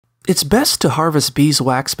It's best to harvest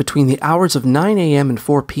beeswax between the hours of 9 a.m. and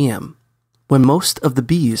 4 p.m., when most of the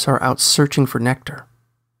bees are out searching for nectar.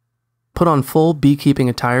 Put on full beekeeping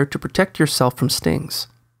attire to protect yourself from stings.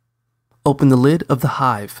 Open the lid of the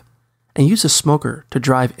hive and use a smoker to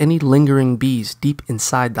drive any lingering bees deep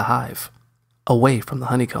inside the hive, away from the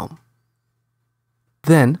honeycomb.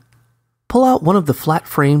 Then, pull out one of the flat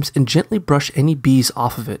frames and gently brush any bees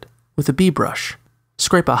off of it with a bee brush.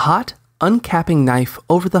 Scrape a hot, uncapping knife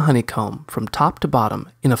over the honeycomb from top to bottom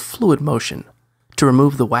in a fluid motion to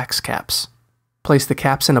remove the wax caps. Place the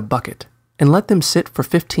caps in a bucket and let them sit for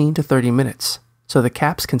 15 to 30 minutes so the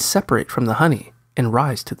caps can separate from the honey and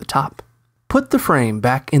rise to the top. Put the frame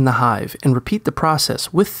back in the hive and repeat the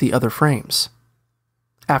process with the other frames.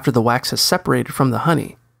 After the wax has separated from the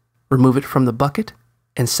honey, remove it from the bucket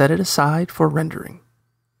and set it aside for rendering.